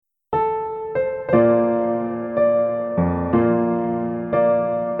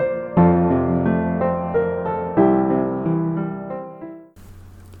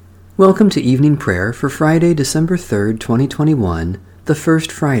Welcome to evening prayer for Friday, December 3rd, 2021, the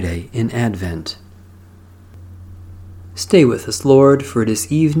first Friday in Advent. Stay with us, Lord, for it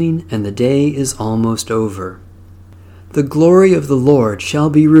is evening and the day is almost over. The glory of the Lord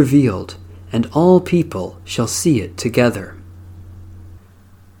shall be revealed, and all people shall see it together.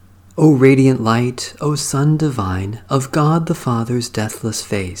 O radiant light, O Sun divine, of God the Father's deathless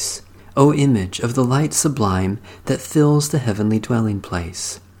face, O image of the light sublime that fills the heavenly dwelling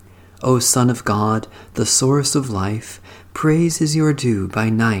place. O Son of God, the source of life, praise is your due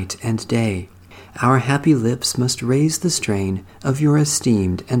by night and day. Our happy lips must raise the strain of your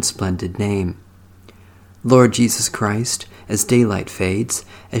esteemed and splendid name. Lord Jesus Christ, as daylight fades,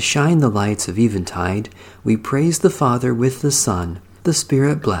 as shine the lights of eventide, we praise the Father with the Son, the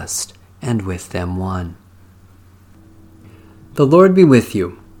Spirit blessed, and with them one. The Lord be with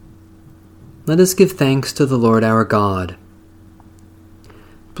you. Let us give thanks to the Lord our God.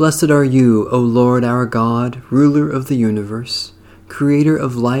 Blessed are you, O Lord our God, ruler of the universe, creator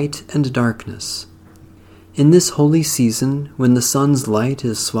of light and darkness. In this holy season, when the sun's light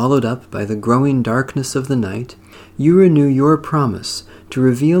is swallowed up by the growing darkness of the night, you renew your promise to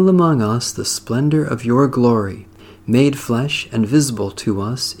reveal among us the splendor of your glory, made flesh and visible to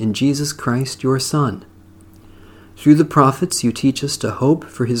us in Jesus Christ your Son. Through the prophets you teach us to hope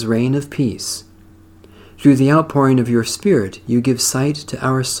for his reign of peace. Through the outpouring of your Spirit, you give sight to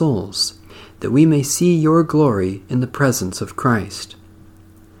our souls, that we may see your glory in the presence of Christ.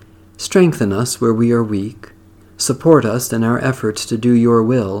 Strengthen us where we are weak, support us in our efforts to do your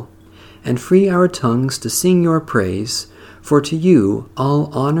will, and free our tongues to sing your praise, for to you all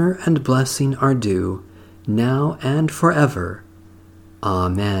honor and blessing are due, now and forever.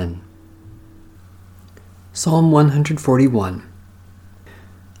 Amen. Psalm 141.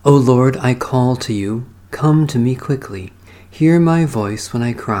 O Lord, I call to you. Come to me quickly. Hear my voice when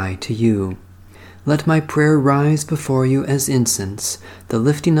I cry to you. Let my prayer rise before you as incense, the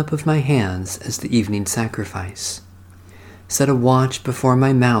lifting up of my hands as the evening sacrifice. Set a watch before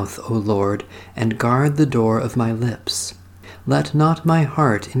my mouth, O Lord, and guard the door of my lips. Let not my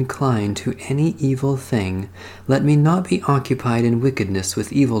heart incline to any evil thing. Let me not be occupied in wickedness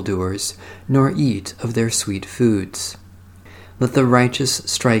with evildoers, nor eat of their sweet foods. Let the righteous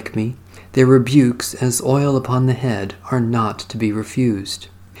strike me. Their rebukes, as oil upon the head, are not to be refused.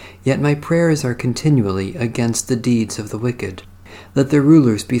 Yet my prayers are continually against the deeds of the wicked. Let their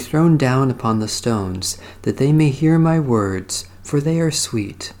rulers be thrown down upon the stones, that they may hear my words, for they are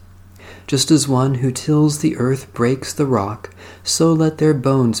sweet. Just as one who tills the earth breaks the rock, so let their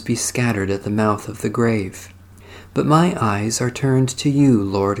bones be scattered at the mouth of the grave. But my eyes are turned to you,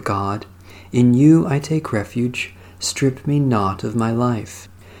 Lord God. In you I take refuge. Strip me not of my life.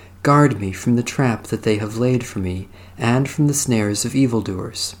 Guard me from the trap that they have laid for me, and from the snares of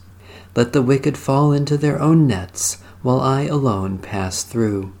evildoers. Let the wicked fall into their own nets, while I alone pass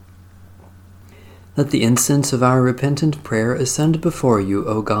through. Let the incense of our repentant prayer ascend before you,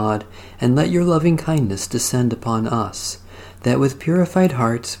 O God, and let your loving kindness descend upon us, that with purified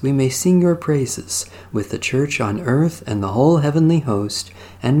hearts we may sing your praises with the church on earth and the whole heavenly host,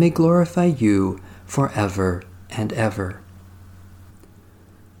 and may glorify you forever and ever.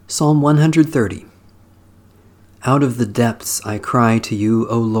 Psalm 130. Out of the depths I cry to you,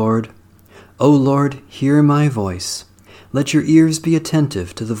 O Lord. O Lord, hear my voice. Let your ears be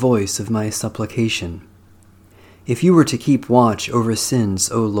attentive to the voice of my supplication. If you were to keep watch over sins,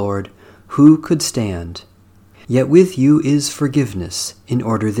 O Lord, who could stand? Yet with you is forgiveness, in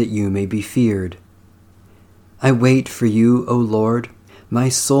order that you may be feared. I wait for you, O Lord. My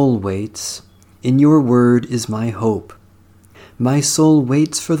soul waits. In your word is my hope. My soul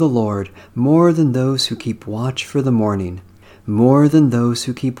waits for the Lord more than those who keep watch for the morning, more than those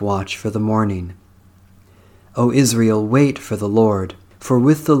who keep watch for the morning. O Israel, wait for the Lord, for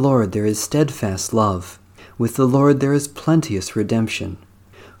with the Lord there is steadfast love. With the Lord there is plenteous redemption.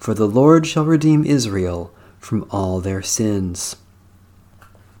 For the Lord shall redeem Israel from all their sins.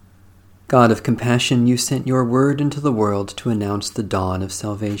 God of compassion, you sent your word into the world to announce the dawn of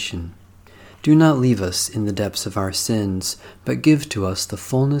salvation. Do not leave us in the depths of our sins, but give to us the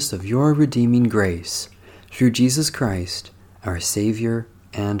fullness of your redeeming grace, through Jesus Christ, our Savior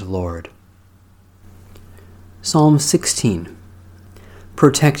and Lord. Psalm 16.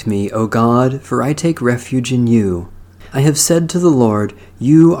 Protect me, O God, for I take refuge in you. I have said to the Lord,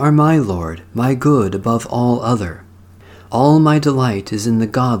 you are my Lord, my good above all other. All my delight is in the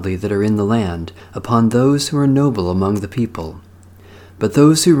godly that are in the land, upon those who are noble among the people. But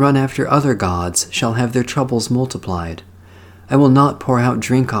those who run after other gods shall have their troubles multiplied. I will not pour out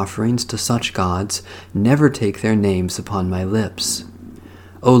drink offerings to such gods, never take their names upon my lips.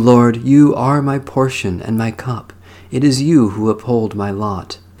 O Lord, you are my portion and my cup. It is you who uphold my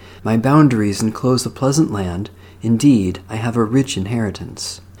lot. My boundaries enclose a pleasant land. Indeed, I have a rich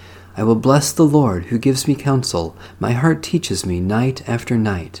inheritance. I will bless the Lord who gives me counsel. My heart teaches me night after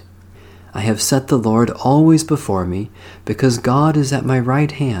night. I have set the Lord always before me. Because God is at my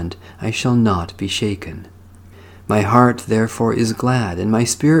right hand, I shall not be shaken. My heart therefore is glad, and my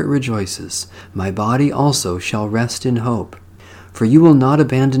spirit rejoices. My body also shall rest in hope. For you will not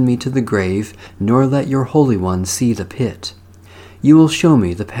abandon me to the grave, nor let your Holy One see the pit. You will show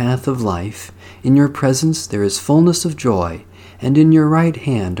me the path of life. In your presence there is fullness of joy, and in your right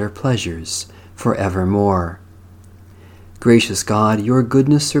hand are pleasures forevermore. Gracious God, your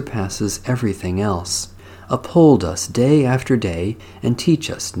goodness surpasses everything else. Uphold us day after day, and teach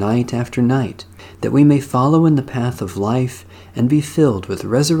us night after night, that we may follow in the path of life and be filled with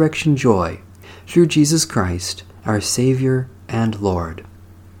resurrection joy, through Jesus Christ, our Savior and Lord.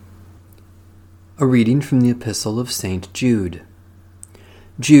 A reading from the Epistle of St. Jude.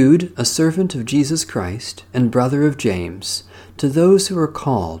 Jude, a servant of Jesus Christ and brother of James, to those who are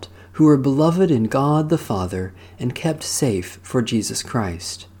called, who are beloved in God the Father and kept safe for Jesus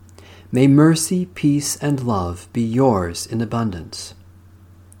Christ. May mercy, peace, and love be yours in abundance.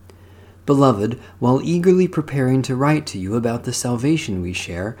 Beloved, while eagerly preparing to write to you about the salvation we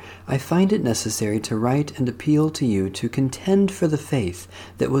share, I find it necessary to write and appeal to you to contend for the faith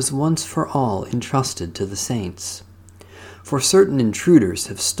that was once for all entrusted to the saints. For certain intruders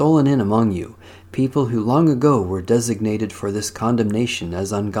have stolen in among you, people who long ago were designated for this condemnation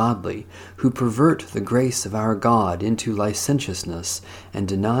as ungodly, who pervert the grace of our God into licentiousness and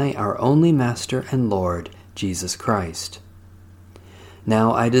deny our only Master and Lord, Jesus Christ.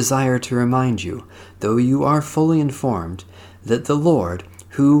 Now I desire to remind you, though you are fully informed, that the Lord,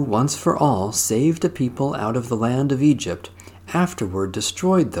 who once for all saved a people out of the land of Egypt, afterward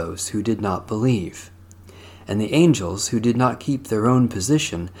destroyed those who did not believe. And the angels who did not keep their own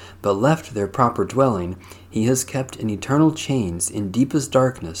position, but left their proper dwelling, he has kept in eternal chains in deepest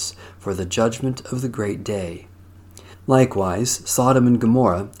darkness for the judgment of the great day. Likewise, Sodom and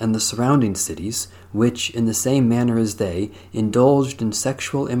Gomorrah and the surrounding cities, which, in the same manner as they, indulged in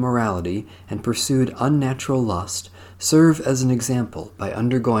sexual immorality and pursued unnatural lust, serve as an example by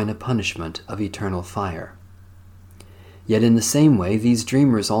undergoing a punishment of eternal fire. Yet in the same way these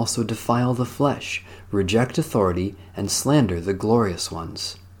dreamers also defile the flesh, reject authority, and slander the glorious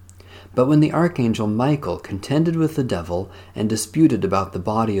ones. But when the archangel Michael contended with the devil and disputed about the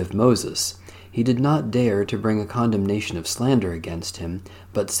body of Moses, he did not dare to bring a condemnation of slander against him,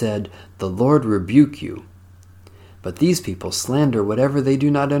 but said, "The Lord rebuke you." But these people slander whatever they do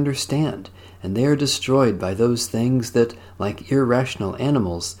not understand, and they are destroyed by those things that, like irrational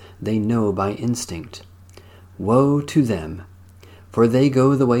animals, they know by instinct. Woe to them! For they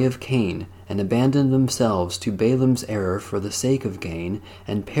go the way of Cain, and abandon themselves to Balaam's error for the sake of gain,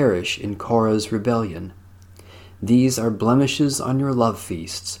 and perish in Korah's rebellion. These are blemishes on your love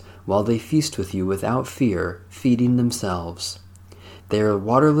feasts, while they feast with you without fear, feeding themselves. They are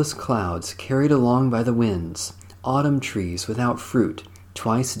waterless clouds carried along by the winds, autumn trees without fruit,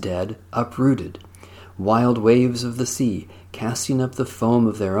 twice dead, uprooted, wild waves of the sea, casting up the foam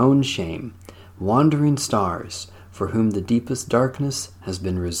of their own shame, wandering stars, for whom the deepest darkness has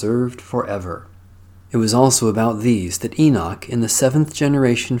been reserved forever. It was also about these that Enoch, in the 7th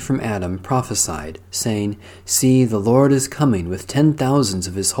generation from Adam, prophesied, saying, "See, the Lord is coming with 10,000s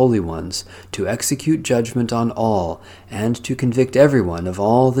of his holy ones, to execute judgment on all, and to convict everyone of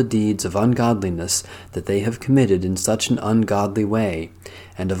all the deeds of ungodliness that they have committed in such an ungodly way,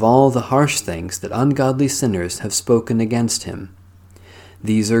 and of all the harsh things that ungodly sinners have spoken against him.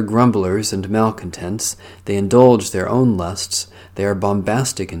 These are grumblers and malcontents. They indulge their own lusts. They are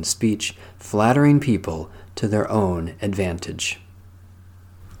bombastic in speech, flattering people to their own advantage."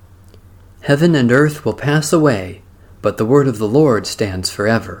 Heaven and earth will pass away, but the word of the Lord stands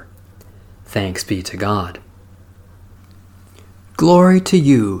forever. Thanks be to God. Glory to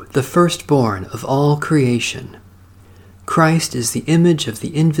you, the firstborn of all creation. Christ is the image of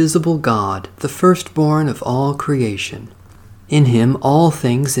the invisible God, the firstborn of all creation. In him all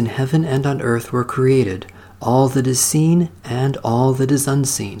things in heaven and on earth were created, all that is seen and all that is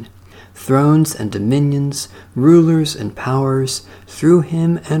unseen, thrones and dominions, rulers and powers. Through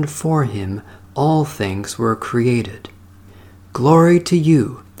him and for him all things were created. Glory to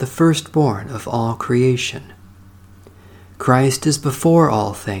you, the firstborn of all creation. Christ is before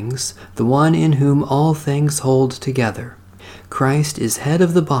all things, the one in whom all things hold together. Christ is head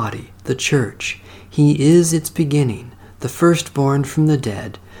of the body, the church. He is its beginning, the firstborn from the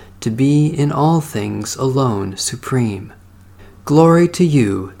dead, to be in all things alone supreme. Glory to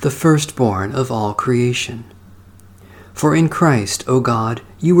you, the firstborn of all creation. For in Christ, O God,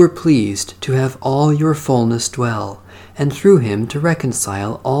 you were pleased to have all your fullness dwell, and through him to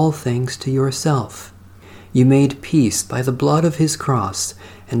reconcile all things to yourself. You made peace by the blood of his cross,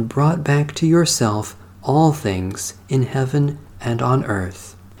 and brought back to yourself all things in heaven and on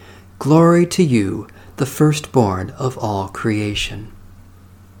earth. Glory to you, the firstborn of all creation.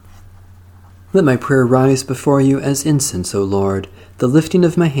 Let my prayer rise before you as incense, O Lord, the lifting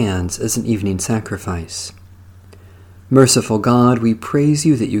of my hands as an evening sacrifice. Merciful God, we praise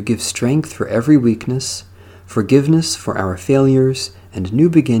you that you give strength for every weakness, forgiveness for our failures, and new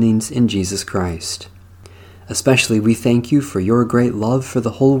beginnings in Jesus Christ. Especially we thank you for your great love for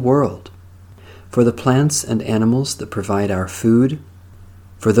the whole world, for the plants and animals that provide our food,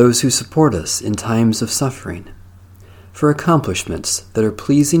 for those who support us in times of suffering, for accomplishments that are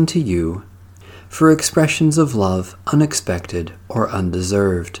pleasing to you, for expressions of love unexpected or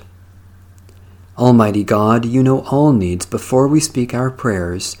undeserved. Almighty God, you know all needs before we speak our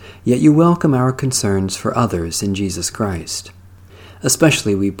prayers, yet you welcome our concerns for others in Jesus Christ.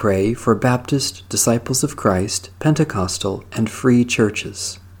 Especially we pray for Baptist, Disciples of Christ, Pentecostal, and free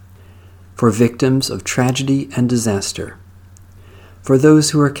churches, for victims of tragedy and disaster, for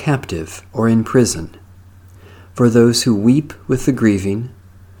those who are captive or in prison, for those who weep with the grieving,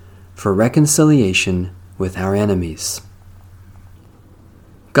 for reconciliation with our enemies.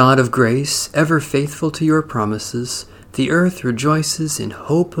 God of grace, ever faithful to your promises, the earth rejoices in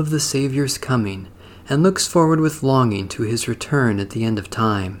hope of the Savior's coming, and looks forward with longing to his return at the end of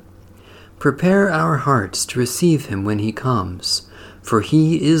time. Prepare our hearts to receive him when he comes, for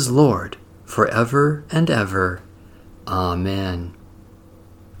he is Lord, forever and ever. Amen.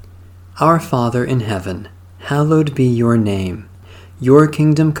 Our Father in heaven, hallowed be your name. Your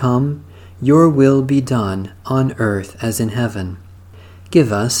kingdom come, your will be done on earth as in heaven.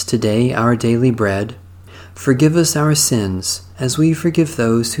 Give us today our daily bread. Forgive us our sins as we forgive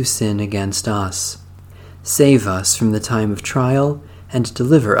those who sin against us. Save us from the time of trial and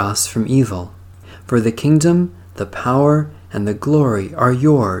deliver us from evil. For the kingdom, the power, and the glory are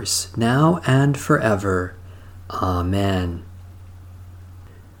yours, now and forever. Amen.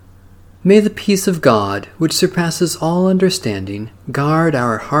 May the peace of God, which surpasses all understanding, guard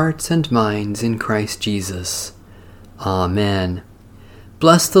our hearts and minds in Christ Jesus. Amen.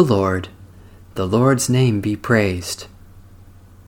 Bless the Lord. The Lord's name be praised.